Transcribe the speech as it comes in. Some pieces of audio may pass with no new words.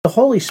The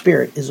Holy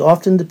Spirit is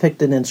often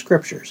depicted in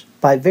Scriptures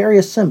by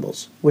various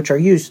symbols which are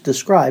used to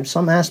describe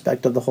some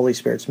aspect of the Holy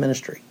Spirit's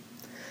ministry.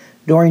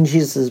 During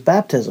Jesus'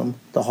 baptism,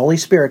 the Holy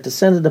Spirit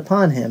descended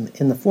upon him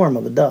in the form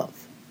of a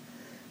dove.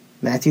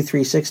 Matthew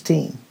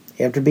 3:16.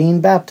 After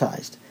being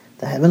baptized,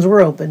 the heavens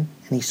were open,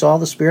 and he saw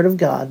the Spirit of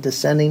God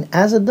descending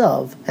as a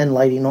dove and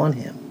lighting on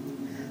him.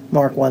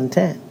 Mark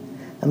 1:10.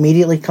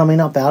 Immediately coming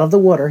up out of the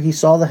water, he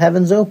saw the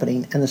heavens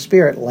opening, and the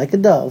Spirit, like a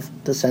dove,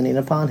 descending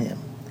upon him.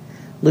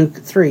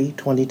 Luke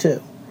 3:22.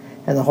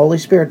 And the Holy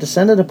Spirit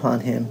descended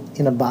upon him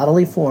in a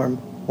bodily form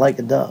like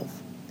a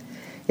dove.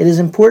 It is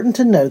important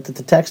to note that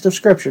the text of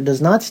Scripture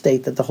does not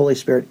state that the Holy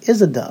Spirit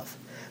is a dove,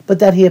 but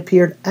that he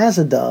appeared as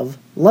a dove,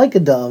 like a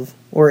dove,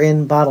 or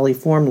in bodily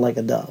form like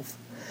a dove.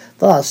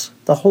 Thus,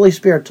 the Holy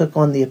Spirit took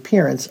on the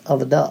appearance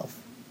of a dove.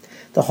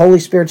 The Holy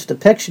Spirit's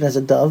depiction as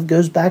a dove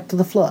goes back to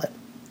the flood.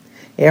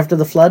 After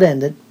the flood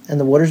ended and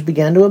the waters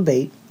began to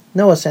abate,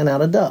 Noah sent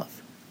out a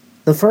dove.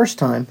 The first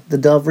time, the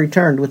dove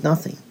returned with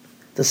nothing.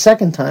 The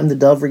second time, the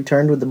dove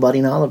returned with the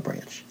budding olive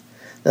branch.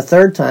 The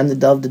third time, the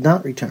dove did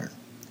not return.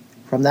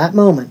 From that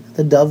moment,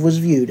 the dove was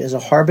viewed as a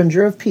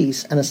harbinger of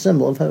peace and a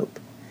symbol of hope.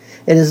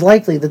 It is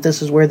likely that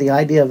this is where the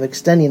idea of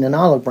extending an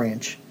olive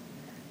branch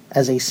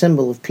as a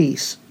symbol of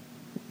peace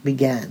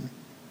began.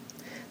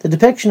 The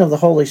depiction of the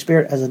Holy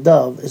Spirit as a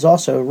dove is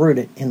also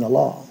rooted in the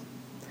law.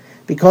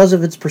 Because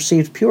of its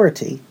perceived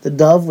purity, the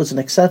dove was an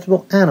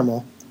acceptable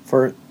animal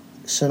for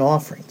sin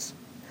offerings.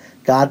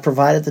 God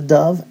provided the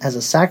dove as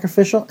a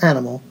sacrificial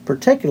animal,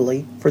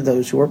 particularly for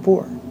those who were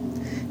poor.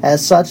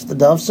 As such, the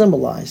dove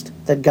symbolized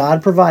that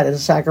God provided a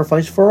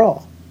sacrifice for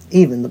all,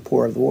 even the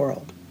poor of the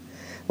world.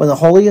 When the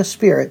Holy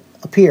Spirit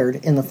appeared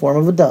in the form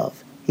of a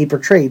dove, he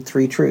portrayed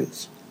three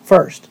truths.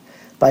 First,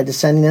 by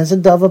descending as a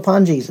dove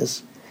upon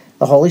Jesus,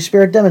 the Holy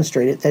Spirit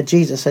demonstrated that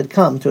Jesus had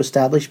come to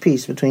establish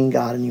peace between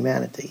God and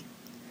humanity.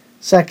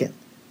 Second,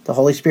 the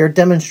Holy Spirit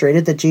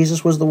demonstrated that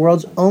Jesus was the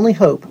world's only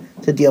hope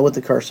to deal with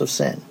the curse of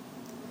sin.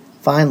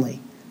 Finally,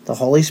 the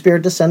Holy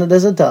Spirit descended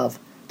as a dove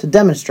to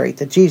demonstrate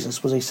that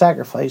Jesus was a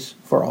sacrifice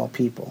for all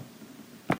people.